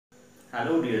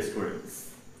Hello dear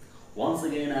students, once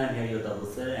again I am here your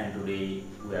Possessive and today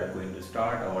we are going to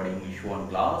start our English 1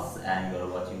 class and you are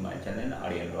watching my channel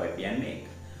Aryan Roy Make.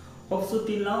 Hope so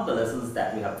till now the lessons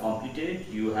that we have completed,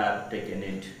 you have taken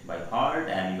it by heart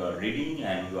and you are reading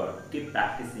and you are keep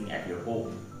practicing at your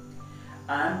home.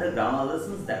 And the grammar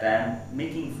lessons that I am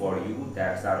making for you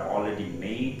that are already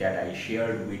made, that I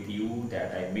shared with you,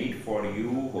 that I made for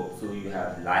you, hope so you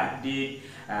have liked it,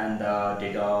 and the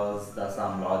data,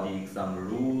 some logic, some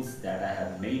rules that I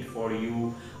have made for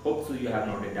you, hope so you have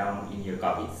noted down in your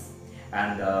copies.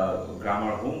 And the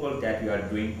grammar homework that you are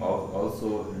doing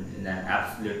also in an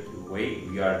absolute way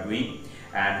we are doing,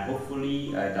 and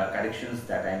hopefully the corrections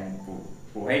that I am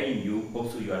providing you,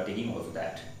 hope so you are taking also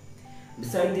that.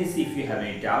 Besides this, if you have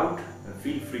any doubt,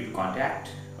 feel free to contact.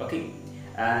 Okay,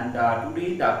 and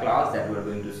today the class that we are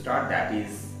going to start, that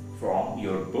is from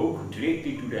your book.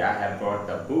 Directly today I have brought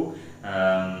the book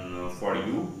for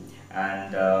you,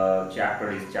 and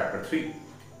chapter is chapter 3.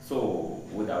 So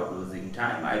without losing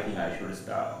time, I think I should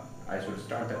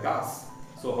start the class.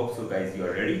 So hope so guys you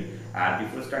are ready. And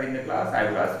before starting the class, I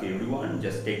would ask everyone,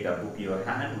 just take the book in your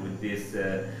hand with this,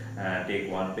 take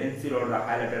one pencil or the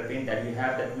highlighter pen that you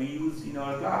have that we use in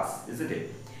our class, isn't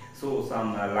it? So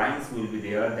some lines will be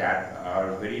there that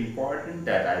are very important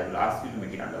that I will ask you to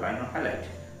make it underline or highlight.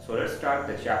 So let's start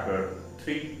the chapter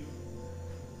 3.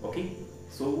 Okay,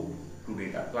 so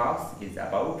today the class is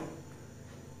about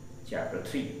chapter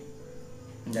 3.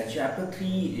 The chapter 3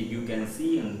 you can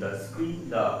see on the screen.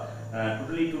 The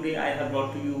totally today I have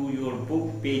brought to you your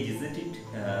book page, isn't it?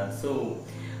 So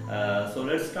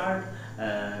let's start.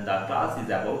 The class is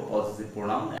about possessive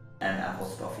pronoun and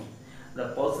apostrophe. The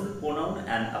possessive pronoun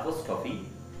and apostrophe,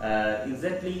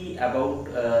 exactly about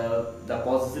the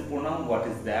possessive pronoun. What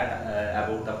is that?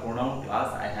 About the pronoun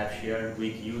class I have shared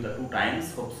with you the 2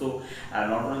 times. Hope so.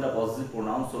 Not only the possessive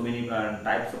pronoun, so many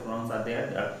types of pronouns are there.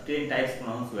 There are 10 types of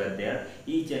pronouns were there.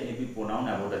 Each and every pronoun,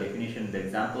 about the definition, the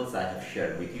examples I have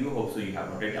shared with you. Hope so you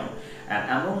have noted down. And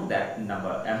among that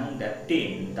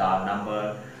 10, the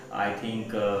number I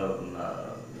think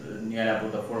near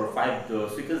about the 4 or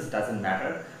 5 sequence doesn't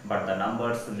matter, but the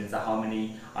numbers means how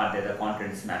many are there, the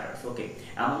contents matters. Okay,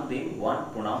 among them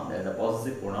one pronoun, the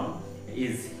possessive pronoun,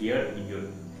 is here in your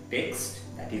text,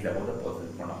 that is about the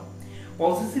possessive pronoun.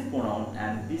 Possessive pronoun,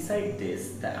 and beside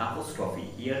this the apostrophe,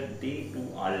 here they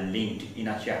two are linked in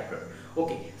a chapter.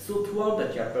 Okay, so throughout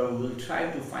the chapter we will try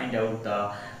to find out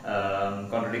the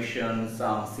contradictions,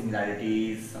 some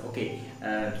similarities. Okay,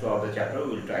 throughout the chapter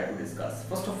we will try to discuss.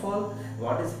 First of all,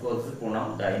 what is possessive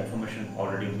pronoun? The information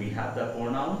already we have. The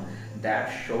pronoun that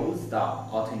shows the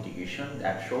authentication,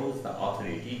 that shows the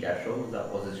authority, that shows the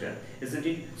possession, isn't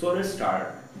it? So let's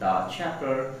start the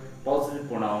chapter possessive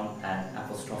pronoun and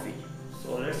apostrophe.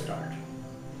 So let's start.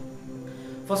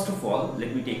 First of all,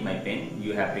 let me take my pen.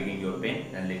 You have taken your pen,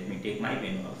 and let me take my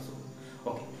pen also.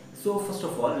 Okay, so first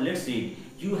of all, let's read.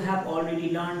 You have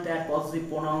already learned that possessive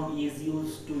pronoun is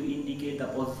used to indicate the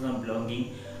position of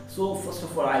belonging. So first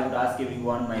of all, I would ask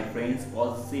everyone, my friends,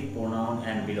 possessive pronoun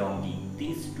and belonging,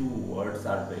 these 2 words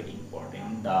are very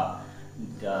important.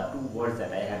 The 2 words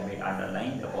that I have made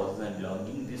underline, the possessive and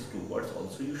belonging, these 2 words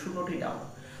also you should note it down.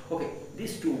 Okay,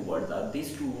 these two words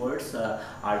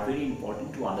are very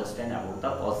important to understand about the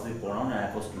possessive pronoun and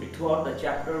apostrophe. Throughout the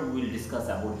chapter we will discuss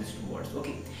about these 2 words.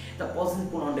 Okay, the possessive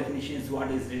pronoun definition is what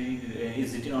is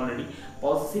written already.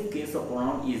 Possessive case of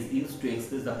pronoun is used to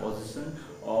express the position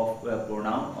of a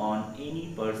pronoun on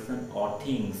any person or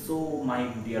thing. So my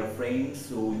dear friends,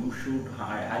 so you should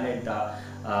highlight the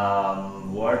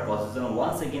word possession.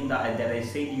 Once again, that I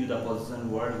said you, the possession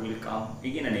word will come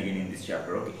again and again in this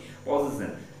chapter. Okay,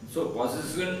 possession. So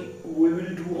possession we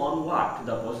will do on what?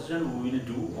 The possession we will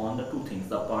do on the 2 things,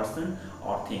 the person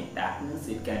or thing. That means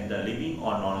it can be the living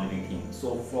or non-living thing.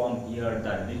 So from here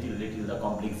the little the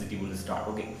complexity will start.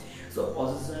 Okay, so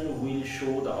possession will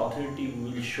show the authority,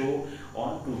 will show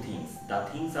on 2 things. The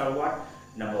things are what?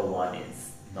 Number 1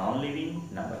 is non-living,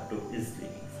 number 2 is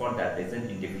living. For that reason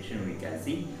in definition we can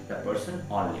see the person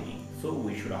or living. So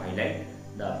we should highlight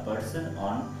the person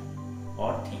on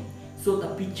or thing. So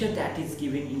the picture that is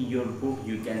given in your book,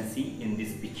 you can see in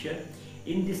this picture.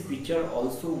 In this picture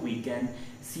also we can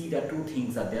see the 2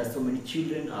 things are there. So many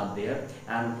children are there,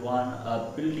 and one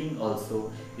building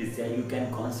also is there. You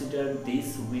can consider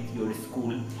this with your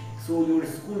school. So your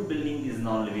school building is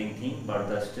non-living thing, but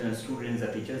the students,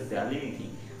 the teachers, they are living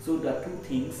thing. So the 2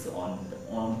 things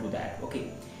on to that.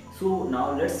 Okay, so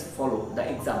now let's follow the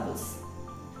examples.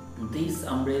 This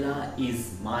umbrella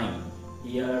is mine.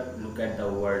 Here look at the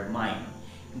word mine.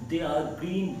 The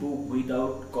green book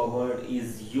without cover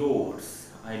is yours.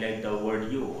 I like the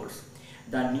word yours.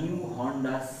 The new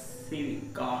Honda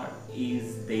Civic car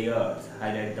is theirs.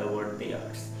 Highlight the word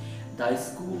theirs. The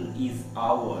school is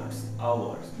ours.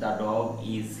 Ours. The dog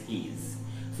is his.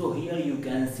 So here you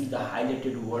can see the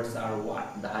highlighted words are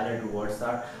what? The highlighted words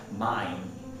are mine,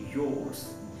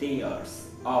 yours, theirs,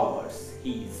 ours,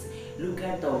 his. Look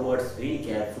at the words very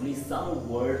carefully. Some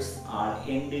words are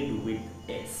ended with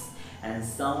s and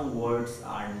some words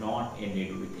are not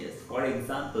ended with s. For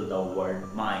example, the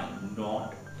word mine,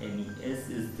 not any s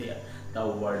is there. The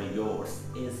word yours,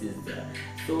 s is there.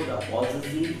 So the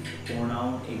possessive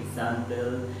pronoun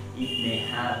example, it may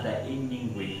have the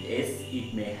ending with s,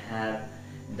 it may have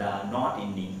the not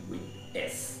ending with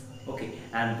s. Okay,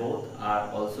 and both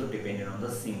are also dependent on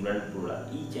the singular plural.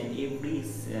 Each and every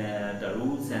the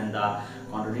rules and the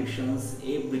contradictions,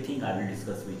 everything I will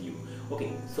discuss with you.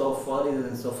 Okay, so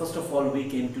first of all we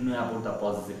came to know about the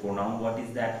possessive pronoun. What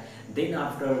is that? Then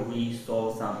after we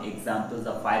saw some examples,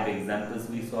 the 5 examples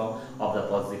we saw of the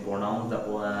possessive pronouns.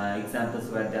 The examples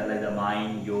were there like the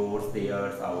mine, yours,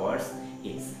 theirs, ours,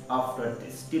 his. After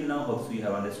this, till now hopes you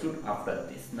have understood. After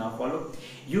this, now follow.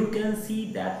 You can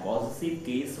see that possessive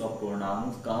case of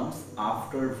pronouns comes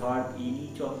after verb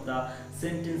in each of the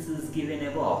sentences given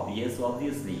above. Yes,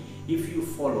 obviously, if you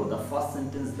follow the first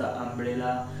sentence, the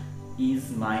umbrella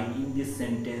is mine. In this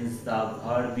sentence the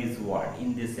verb is what?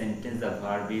 In this sentence the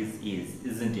verb is,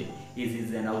 isn't it?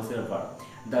 Is an auxiliary verb.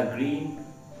 The green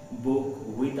book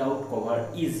without cover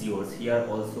is yours. Here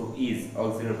also is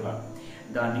auxiliary verb.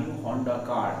 The new Honda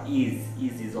car is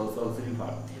also auxiliary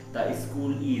verb. The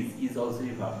school is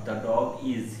auxiliary verb. The dog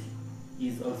is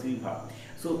auxiliary verb.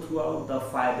 So throughout the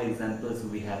 5 examples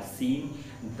we have seen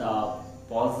the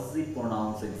possessive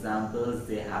pronouns examples,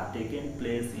 they have taken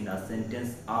place in a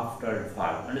sentence after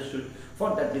verb. Understood?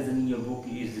 For that reason in your book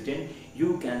is written,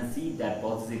 you can see that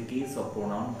possessive case of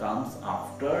pronoun comes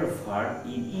after verb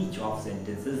in each of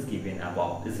sentences given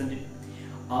above, isn't it?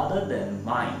 Other than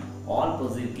mine, all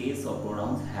possessive case of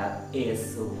pronouns have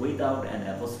s without an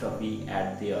apostrophe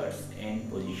at their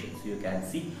end positions. You can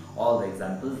see all the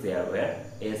examples there were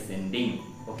s ending,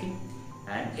 okay,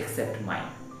 and except mine.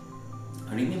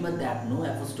 Remember that no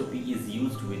apostrophe is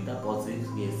used with the possessive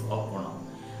case of pronoun.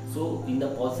 So in the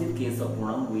possessive case of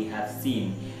pronoun we have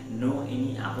seen no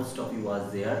any apostrophe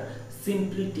was there.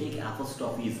 Simply take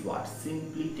apostrophe is what?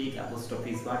 Simply take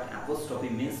apostrophe is what? Apostrophe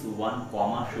means one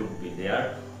comma should be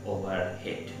there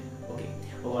overhead. Okay,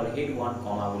 overhead one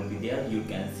comma will be there. You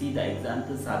can see the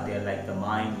examples are there like the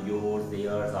mine, yours,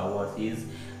 theirs, ours, his.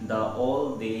 The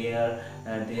all there,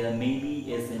 there may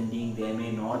be ascending, there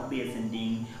may not be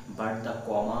ascending, but the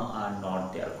comma are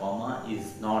not there. Comma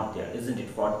is not there, isn't it?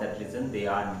 For that reason they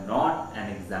are not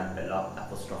an example of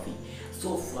apostrophe.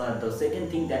 So for the second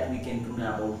thing that we can do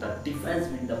now about the difference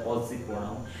between the possessive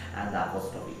pronoun and the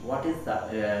apostrophe. What is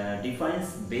the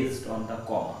difference based on the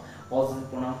comma? Possessive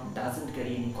pronoun doesn't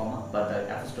carry any comma, but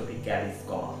the apostrophe carries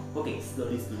comma. Okay,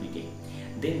 slowly take.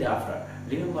 Then thereafter,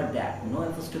 remember that no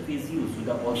apostrophe is used with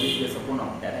the possessive case of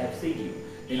pronoun that I have said you.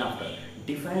 Then after,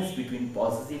 difference between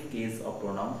possessive case of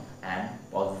pronoun and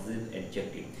possessive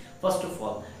adjective. First of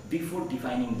all, before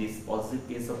defining this possessive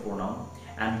case of pronoun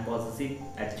and possessive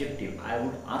adjective, I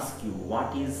would ask you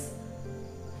what is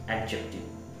adjective.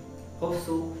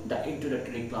 Also, the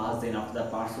introductory class, then after the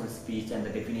parts of speech and the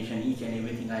definition, each and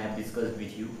everything I have discussed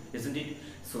with you, isn't it?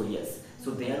 So yes, so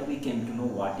there we came to know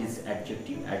what is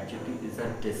adjective. Adjective is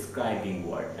a describing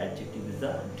word. Adjective is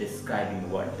a describing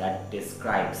word that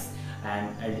describes, and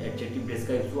adjective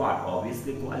describes what?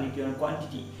 Obviously quality or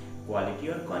quantity. Quality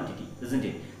or quantity, isn't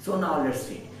it? So now let's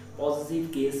read.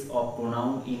 Possessive case of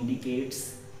pronoun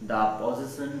indicates the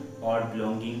possession or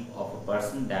belonging of a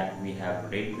person that we have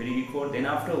read very before. Then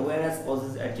after, whereas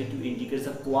possessive adjective indicates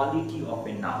a quality of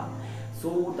a noun.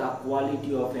 So the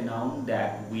quality of a noun,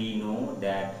 that we know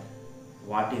that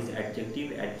what is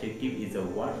adjective. Adjective is a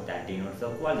word that denotes a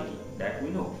quality, that we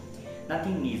know.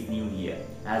 Nothing is new here.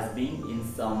 As being in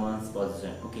someone's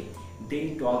possession. Okay,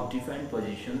 they talk different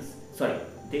positions. Sorry,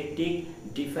 they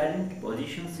take different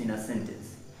positions in a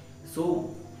sentence.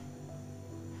 So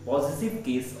possessive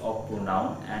case of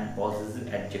pronoun and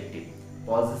possessive adjective.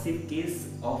 Possessive case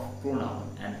of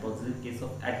pronoun and possessive case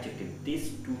of adjective. These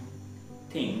two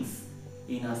things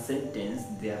in a sentence,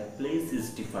 their place is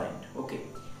different. Okay,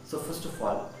 so first of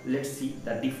all, let's see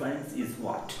the difference is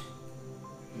what?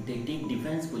 They take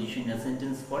different position in a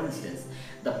sentence. For instance,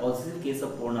 the possessive case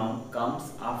of pronoun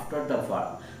comes after the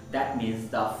verb. That means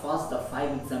the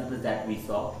 5 examples that we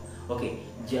saw. Okay,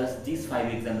 just these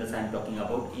 5 examples I am talking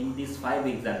about. In these 5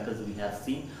 examples we have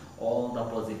seen all the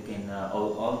positive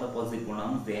all the positive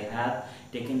pronouns, they have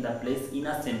taken the place in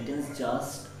a sentence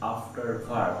just after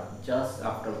verb. Just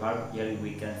after verb, here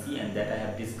we can see, and that I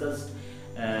have discussed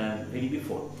very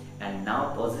before. And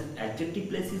now positive adjective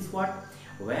place is what?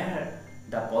 Where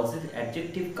the positive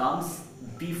adjective comes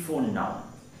before noun.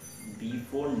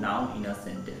 Before noun in a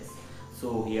sentence.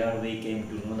 So here we came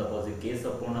to know the positive case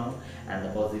of pronoun, and the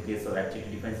positive case of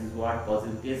adjective difference is what?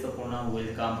 Positive case of pronoun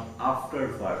will come after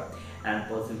verb, and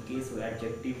positive case of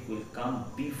adjective will come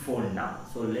before noun.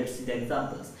 So let's see the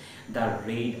examples. The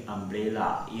red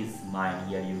umbrella is mine.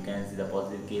 Here you can see the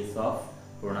positive case of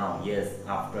pronoun, yes,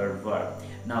 after verb.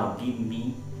 Now give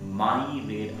me my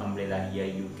red umbrella. Here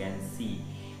you can see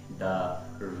the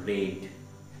red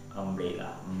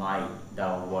umbrella. My, the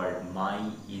word my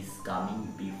is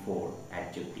coming before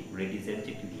adjective. Red is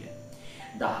adjective here.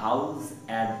 The house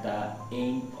at the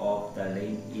end of the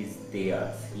lane is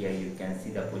theirs. Here you can see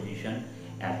the position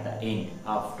at the end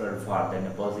after verb, then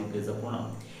a positive is a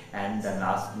pronoun. And the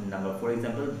last number, for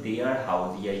example, their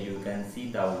house. Here you can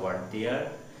see the word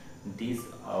their. This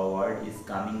word is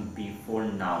coming before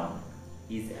noun,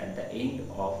 is at the end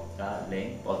of the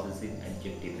lane, possessive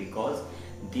adjective, because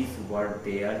this word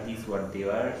there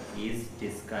is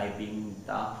describing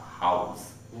the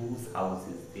house. Whose house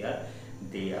is there?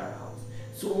 Their house.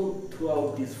 So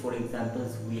throughout these four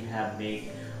examples, we have made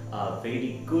a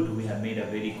very good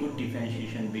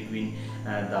differentiation between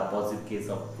the positive case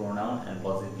of pronoun and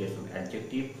positive case of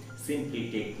adjective. Simply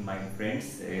take, my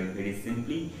friends, very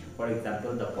simply. For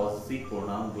example, the possessive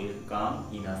pronoun will come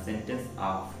in a sentence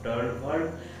after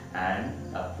verb,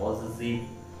 and a possessive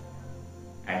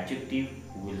adjective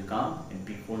will come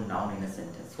before noun in a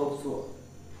sentence. Hope so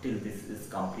till this is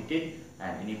completed.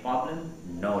 And any problem?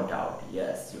 No doubt.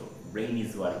 Yes, your brain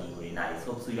is working very nice.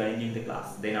 Hope so you are enjoying the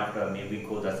class. Then after, may we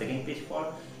go the second page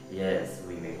for? Yes,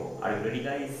 we may go. Are you ready,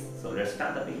 guys? So let's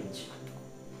start the page.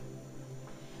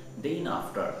 Then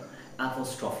after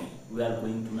apostrophe, we are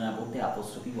going to know about the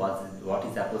apostrophe. What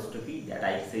is apostrophe? That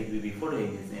I said before.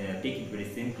 Take it very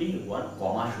simply. One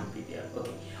comma should be there.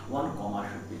 Okay, one comma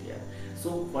should be there.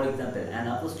 So, for example, an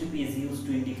apostrophe is used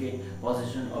to indicate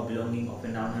possession or belonging of a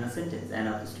noun in a sentence. An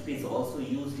apostrophe is also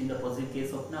used in the positive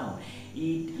case of noun.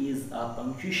 It is a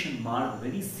punctuation mark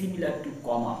very similar to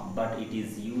comma, but it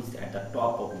is used at the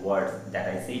top of words. That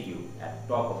I said you, at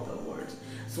top of the words.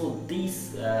 So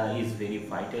this is very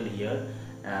vital here.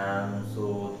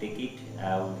 So take it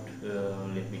out.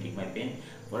 Let me take my pen.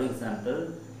 For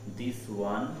example, this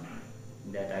one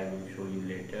that I will show you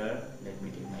later. Let me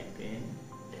take my pen.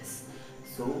 Yes.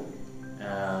 So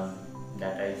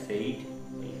that I said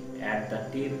at the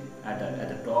tip, at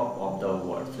the top of the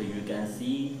word. So you can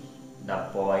see the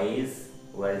boys.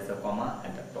 Where is the comma?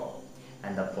 At the top,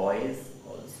 and the boys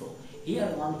also. Here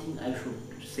one thing I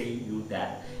should say you,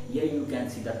 that here you can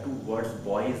see the two words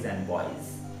boys and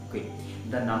boys. Okay,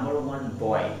 the number one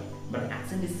boy, but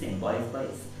accent is same, boys,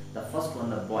 boys. The first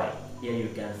one, the boy. Here you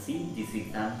can see this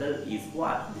example is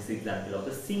what? This example of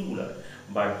the singular,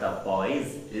 but the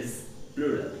boys is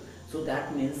plural. So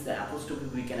that means the apostrophe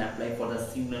we can apply for the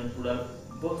singular and plural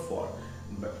both for.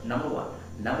 But number one.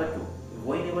 Number two,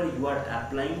 whenever you are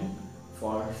applying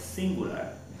for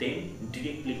singular, then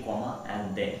directly comma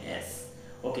and then s.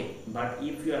 Okay, but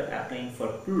if you are applying for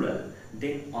plural,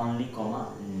 then only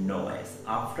comma, no s.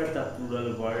 After the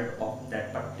plural word of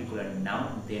that particular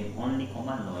noun, then only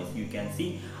comma, no s. You can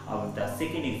see the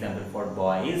second example for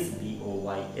boys,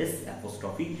 boys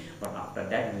apostrophe, but after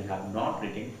that we have not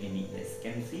written any s.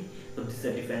 Can you see? So this is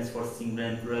the difference for singular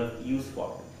and plural use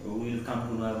for. We will come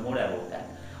to know more about that.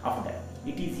 After that,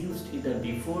 it is used either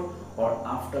before or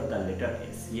after the letter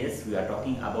s. Yes, we are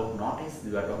talking about not s,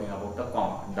 we are talking about the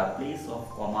comma. The place of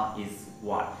comma is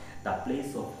what? The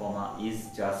place of comma is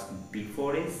just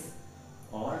before s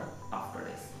or after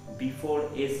s. Before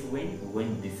s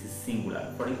when this is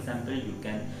singular. For example, you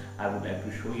can, I would like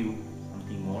to show you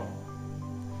something more,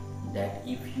 that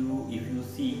if you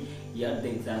see here the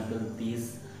example,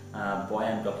 this boy,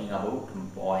 I am talking about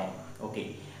boy.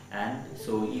 Okay, and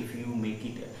so if you make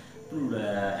it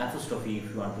apostrophe,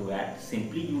 if you want to add,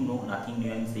 simply, you know, nothing new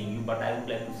I am saying you, but I would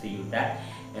like to say you that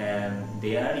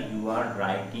there you are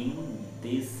writing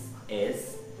this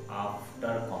s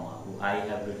after comma. I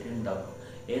have written the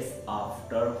s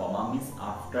after comma, means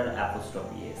after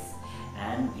apostrophe s.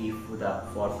 And if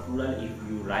for plural, if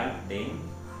you write, then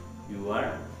you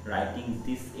are writing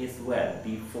this s where?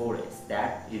 Before s.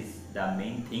 That is the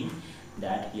main thing,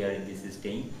 that here this is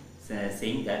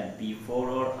saying that before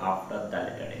or after the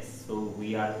letter s. So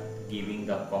we are giving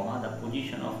the comma, the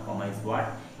position of comma is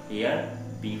what? Here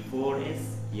before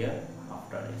s, here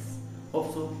after s.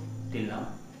 Hope so till now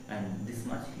and this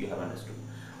much you have understood.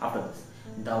 After this,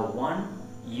 the one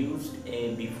used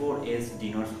before s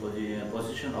denotes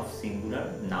possession of singular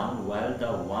noun, while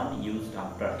the one used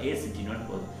after s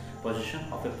denotes possession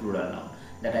of a plural noun.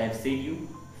 That I have said you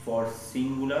for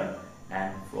singular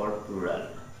and for plural.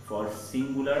 For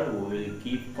singular we will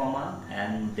keep comma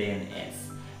and then s,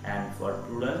 and for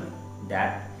plural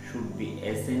that should be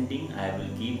ascending, I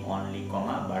will give only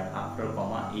comma, but after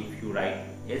comma if you write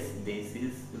s, this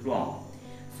is wrong,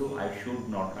 so I should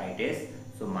not write s.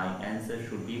 So my answer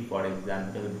should be, for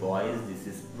example, boys, this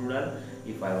is plural.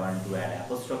 If I want to add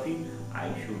apostrophe,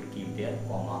 I should keep there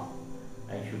comma.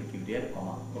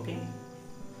 Okay.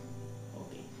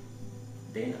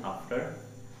 Then after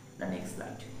the next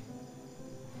slide.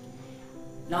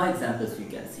 Now examples you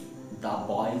can see. The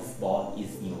boy's ball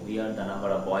is new. Here the number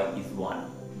of boy is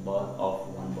 1. Ball of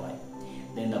 1 boy.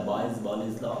 Then the boy's ball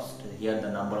is lost. Here the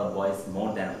number of boys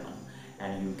more than 1.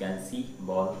 And you can see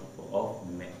ball of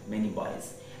many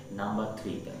boys. Number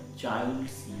 3, the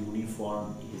child's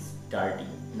uniform is dirty.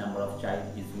 Number of child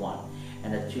is 1.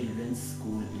 And the children's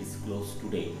school is closed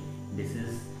today. This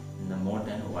is more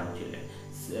than 1 children.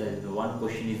 The one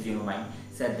question is in your mind,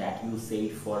 said that you say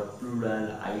for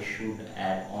plural I should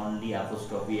add only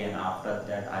apostrophe, and after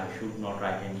that I should not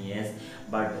write any s.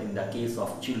 But in the case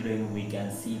of children, we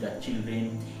can see that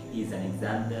children is an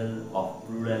example of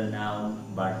plural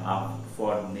noun, but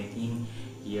for making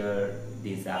here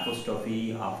this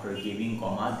apostrophe after giving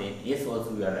comma, then s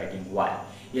also we are writing y.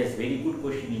 Yes, very good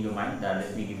question in your mind. That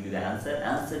let me give you the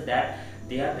answer that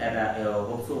there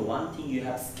also one thing you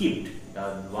have skipped. The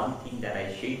one thing that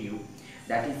I showed you,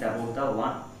 that is about the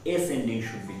one s ending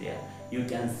should be there. You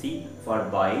can see for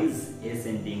boys s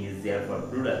ending is there for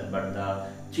plural, but the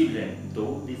children,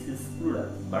 though this is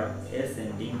plural, but s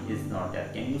ending is not there.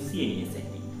 Can you see any s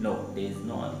ending? No, there is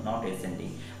not s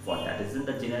ending. For that isn't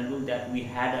the general rule that we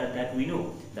had, that we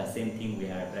know. The same thing we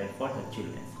have applied for the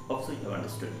children. Hope so you have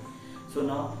understood. So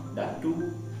now the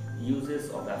two uses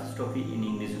of apostrophe in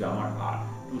English grammar are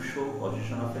to show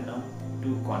possession of a noun,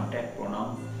 to contact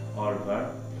pronoun or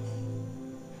verb,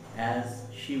 as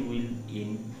she will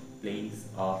in place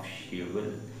of she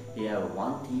will. Here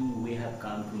one thing we have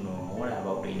come to know more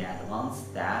about in advance,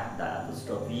 that the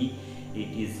apostrophe, it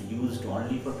is used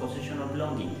only for possession or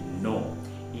belonging. No,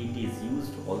 it is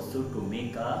used also to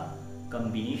make a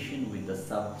combination with the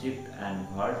subject and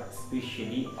verb,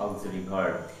 especially auxiliary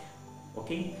verb.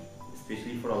 Okay,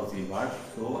 especially for auxiliary verb.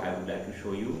 So I would like to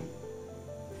show you.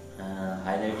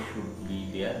 Highlight should be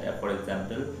there. For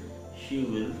example, she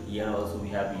will. Here also we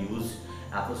have used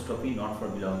apostrophe not for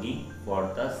belonging,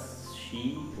 for the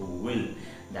she will.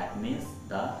 That means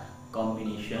the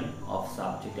combination of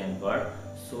subject and verb.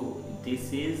 So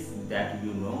this is that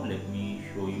you know. Let me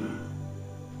show you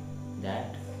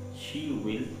that she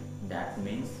will. That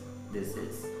means this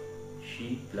is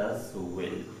she plus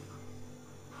will.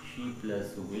 She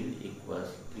plus will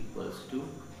equals to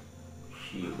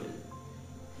she will.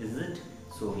 Is it?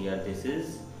 So here this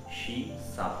is she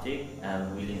subject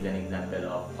and will is an example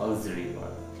of auxiliary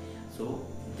verb. So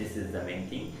this is the main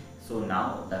thing. So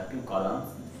now the two columns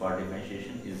for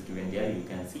differentiation is given there. You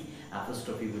can see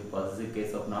apostrophe with possessive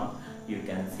case of noun. You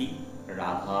can see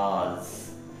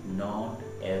Radha's, not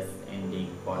s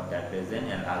ending for that reason,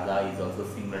 and Radha is also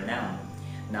singular noun.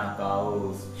 Now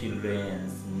cows,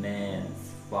 children's,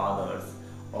 men's, fathers,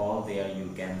 all there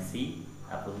you can see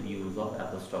use of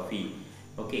apostrophe.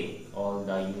 Okay, all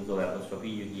the use of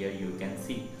apostrophe here you can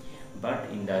see. But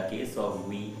in the case of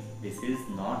we, this is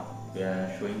not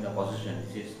showing the possession.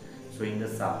 This is showing the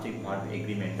subject verb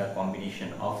agreement, the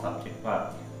combination of subject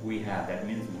verb. We have, that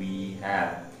means we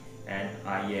have, and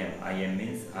I am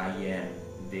means I am,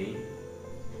 they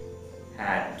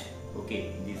had.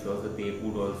 Okay, this also they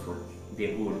would, also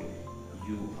they would,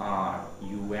 you are,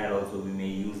 you were also we may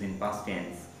use in past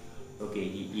tense. Okay,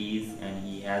 he is and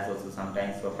he has also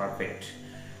sometimes for perfect.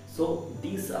 So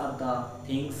these are the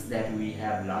things that we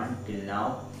have learned till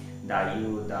now. The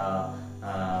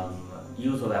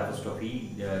use of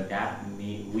apostrophe that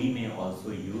we may also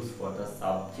use for the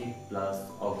subject plus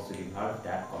auxiliary verb,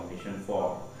 that combination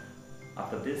form.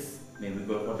 After this, may we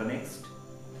go for the next?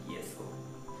 Yes, go.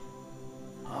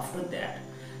 After that,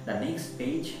 the next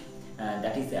page,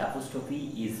 that is the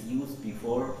apostrophe is used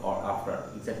before or after.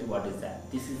 Exactly what is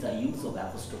that? This is the use of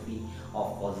apostrophe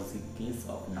of possessive case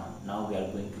of noun. Now we are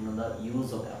going to know the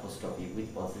use of apostrophe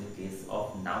with possessive case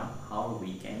of noun, how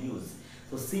we can use.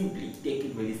 So simply, take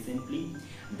it very simply,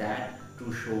 that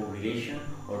to show relation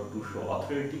or to show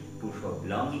authority, to show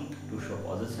belonging, to show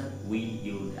possession, we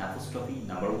use apostrophe,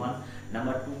 number one.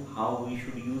 Number two, how we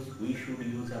should use? We should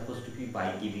use apostrophe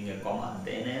by giving a comma,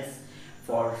 then s.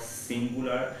 for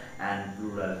singular and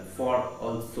plural. For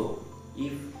also,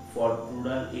 if for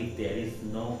plural, if there is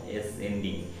no s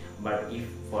ending, but if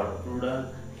for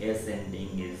plural s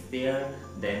ending is there,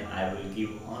 then I will give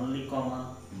only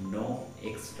comma, no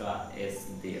extra s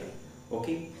there.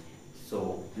 Okay,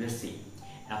 so let's see.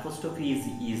 Apostrophe is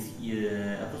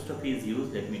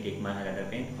used. Let me take my highlighter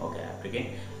pen. Okay,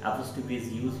 again, apostrophe is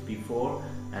used before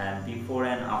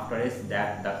and after s.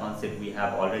 That the concept we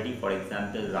have already. For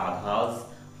example, Radha's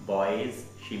boys,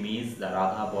 Shimi's, the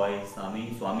Radha boy,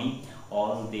 Swami,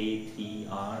 all they three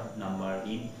are numbered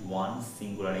in one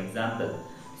singular example.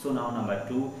 So now number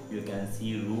 2, you can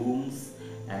see rooms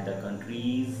and the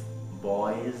countries,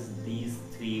 boys. These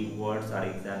three words are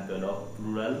example of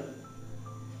plural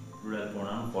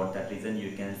pronoun. For that reason,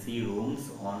 you can see rooms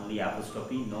only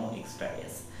apostrophe, no extra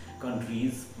s.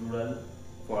 Countries plural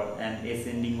for an s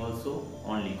ending also,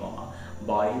 only comma.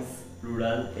 Boys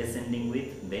plural s ending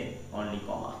with, then only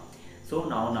comma. So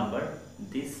now number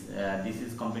this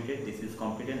is completed, this is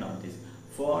completed. Now this,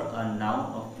 for a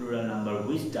noun of plural number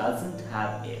which doesn't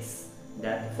have s,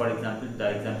 that for example,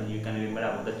 the example you can remember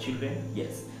about the children.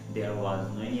 Yes, there was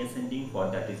no any s ending. For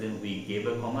that reason, we gave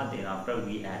a comma, then after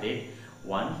we added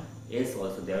one s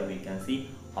also there. We can see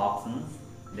oxen,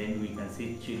 then we can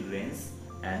see children's,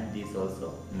 and this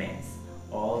also men's.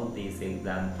 All these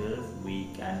examples we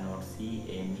cannot see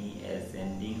any s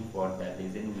ending. For that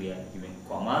reason, we have given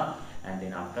comma, and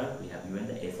then after we have given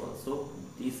the s also.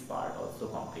 This part also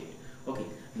complete. Okay,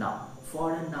 now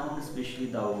for a noun, especially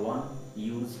the one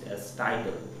used as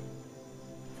title,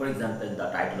 for example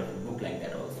the title of a book, like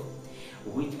that also,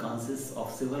 which consists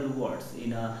of several words.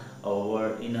 In a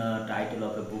word, in a title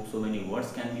of a book, so many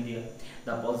words can be there.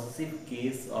 The possessive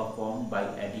case are formed by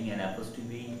adding an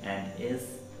apostrophe and s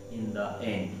in the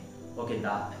end. Okay,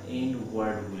 the end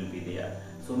word will be there.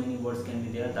 So many words can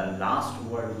be there. The last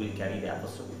word will carry the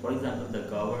apostrophe. For example, the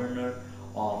governor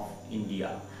of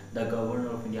India. The governor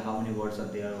of India, how many words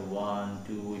are there? 1,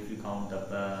 2, if you count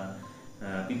the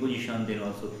preposition, then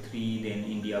also 3, then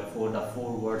India 4. The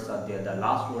 4 words are there. The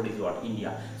last word is what?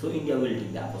 India. So India will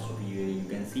take the apostrophe. You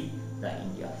can see the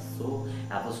India. So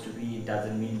apostrophe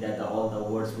doesn't mean that all the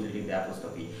words will take the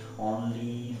apostrophe.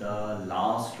 Only the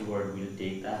last word will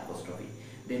take the apostrophe.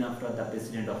 Then after the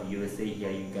president of USA,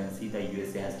 here you can see the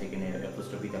USA has taken an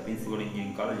apostrophe. The principal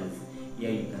engineering colleges,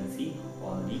 here you can see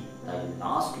only the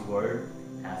last word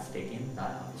has taken the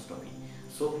apostrophe.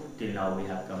 So till now we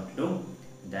have come to know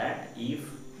that if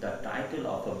the title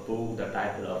of a book, the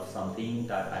title of something,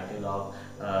 the title of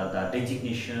the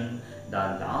designation, the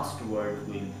last word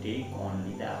will take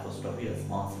only the apostrophe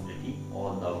responsibility.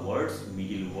 All the words,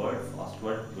 middle word, first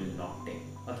word will not take.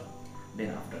 Okay.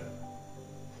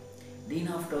 Then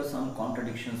after some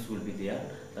contradictions will be there.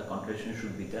 The contradiction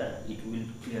should be there. It will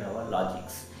clear our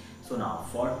logics. So now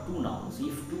for two nouns,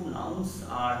 if two nouns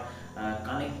are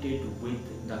connected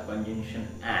with the conjunction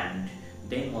and,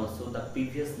 then also the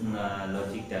previous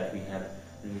logic that we have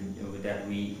that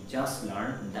we just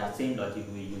learned, that same logic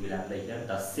you will apply here.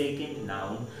 The second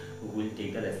noun will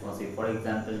take the responsive. For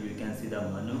example, you can see the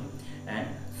Manu and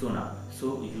Sona.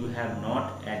 So you have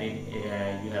not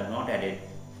added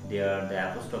there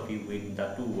the apostrophe with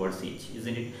the two words each,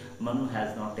 isn't it? Manu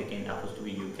has not taken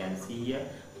apostrophe, you can see here,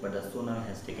 but the Sona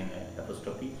has taken an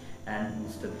apostrophe, and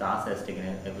Mr. Das has taken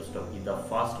an apostrophe. The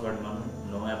first word Manu,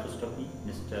 no apostrophe.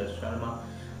 Mr. Sharma,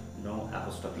 no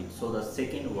apostrophe. So the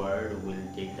second word will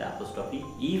take the apostrophe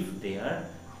if there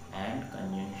and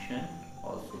conjunction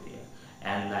also there,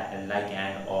 and like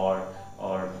and or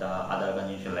the other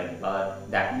conjunction like but.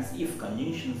 That means if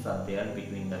conjunctions are there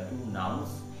between the two nouns,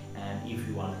 and if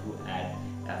you want to add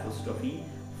apostrophe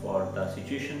for the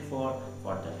situation, for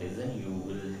that reason you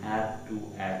will have to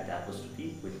add the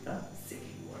apostrophe with the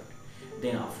second word.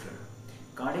 Then after,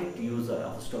 correct use of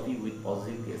apostrophe with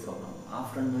positive case of noun.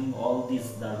 After knowing all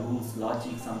these, the rules,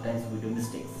 logic, sometimes we do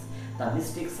mistakes. The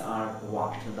mistakes are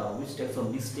what? Which types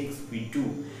of mistakes we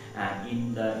do, and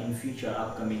in future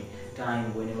upcoming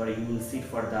time, whenever you will sit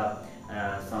for the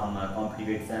some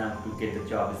competitive exam to get the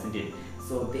job, isn't it?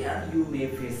 So there you may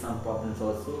face some problems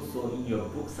also. So in your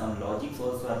book some logics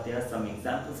also are there, some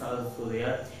examples are also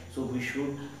there. So we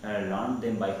should learn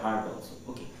them by heart also.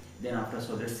 Okay. Then after,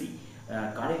 so let's see.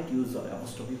 Correct use of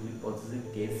apostrophe with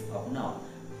possessive case of noun.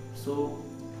 So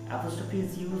apostrophe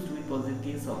is used with possessive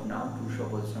case of noun to show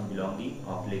position belonging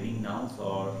of living nouns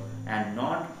and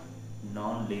not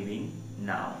non-living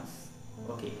nouns.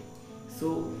 Okay.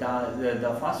 So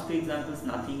the first two examples,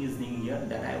 nothing is new here.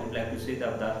 Then I would like to say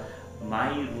that the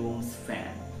my room's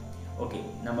fan. Okay.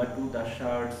 Number 2, the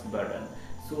shirt's button.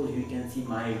 So you can see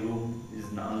my room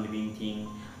is non-living thing,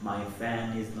 my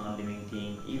fan is non-living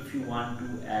thing. If you want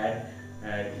to add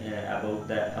about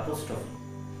the apostrophe,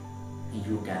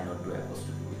 you cannot do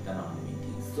apostrophe with the non-living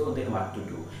things. So then what to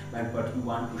do? But you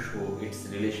want to show its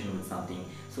relation with something.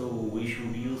 So we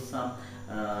should use some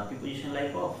preposition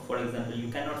like of. For example, you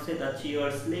cannot say the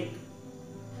chair's leg.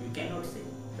 You cannot say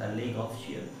the leg of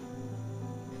chair.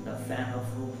 The fan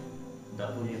of room.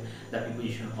 The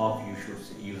preposition of you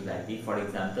should use like this. For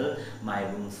example, my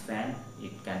room's fan.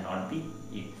 It cannot be.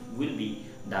 It will be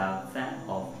the fan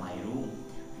of my room.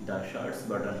 The shirt's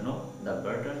button. No, the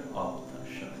button of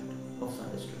the shirt. Also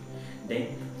understood.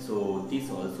 Then, so this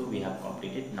also we have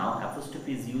completed. Now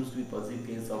apostrophe is used with possessive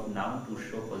case of noun to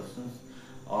show positions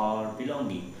or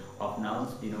belonging of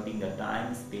nouns denoting the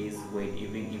time, space, weight,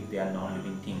 even if they are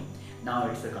non-living thing. Now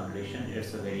it's a conclusion.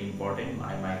 It's a very important.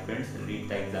 My friends, read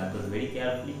the examples very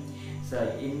carefully. So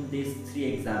in these three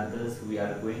examples, we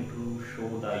are going to show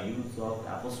the use of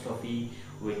apostrophe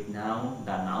with noun.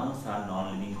 The nouns are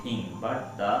non-living thing,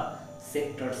 but the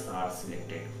sectors are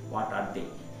selected. What are they?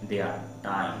 They are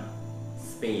time,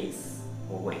 space,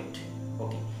 weight.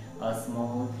 Okay, a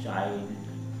small child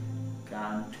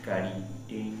can't carry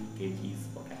 10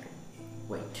 kgs potato.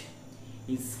 Weight.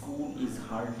 His school is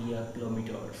hardly a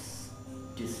kilometer's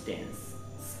distance.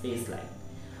 Space like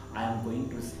I am going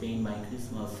to spend my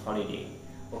Christmas holiday.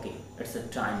 Okay, it's a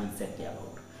time exactly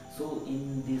about. So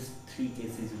in these three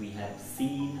cases we have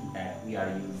seen that we are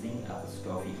using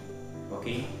apostrophe.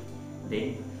 Okay,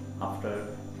 then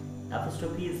after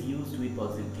apostrophe is used with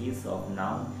possessive case of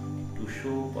noun to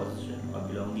show possession or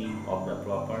belonging of the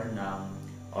proper noun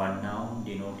or noun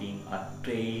denoting a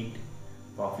trade,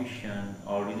 profession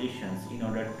or relations in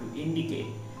order to indicate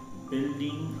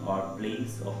building or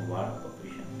place of work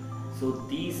profession. So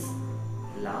this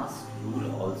last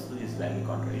rule also is valid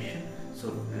contradiction. So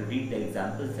read the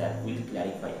examples that will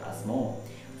clarify us more.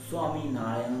 Swami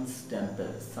Narayan's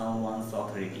temple, someone's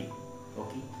authority,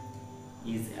 okay,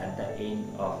 is at the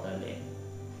end of the lane.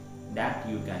 That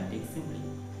you can take simply.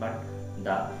 But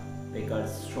the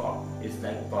baker's shop is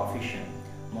like profession.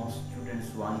 Most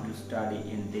students want to study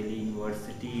in Delhi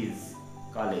University's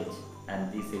college,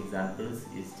 and these examples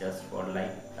is just for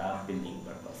like a building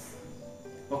purpose.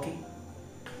 Okay.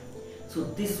 So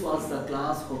this was the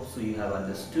class. Hope so you have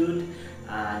understood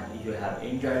and you have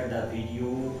enjoyed the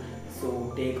video.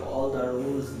 So take all the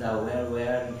rules the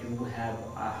where you have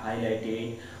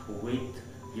highlighted with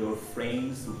your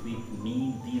friends, with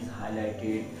me. These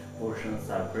highlighted portions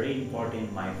are very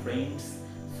important, my friends.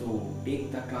 So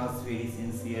take the class very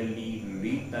sincerely,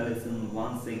 read the lesson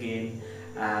once again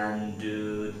and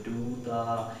do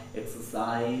the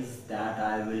exercise that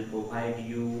I will provide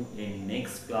you in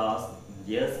next class.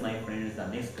 Yes, my friends, the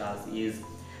next class is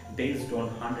based on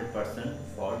 100%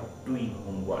 for doing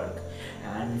homework,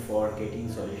 and for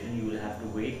getting solution you will have to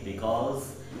wait,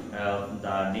 because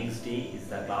the next day is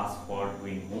the class for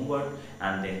doing homework,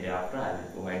 and then thereafter I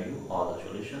will provide you all the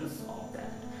solutions of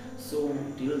that. So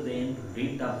till then,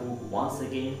 read the book once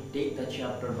again, take the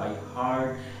chapter by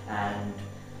heart, and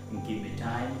give me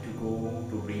time to go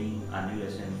to bring a new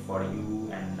lesson for you.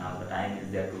 And now the time is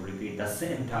there to repeat the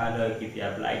same dialogue. If you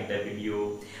have liked the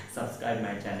video, subscribe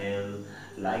my channel,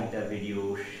 like the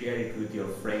video, share it with your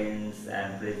friends,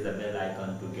 and press the bell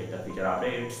icon to get the future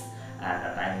updates. And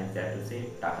the time is there to say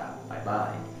tata, bye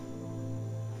bye.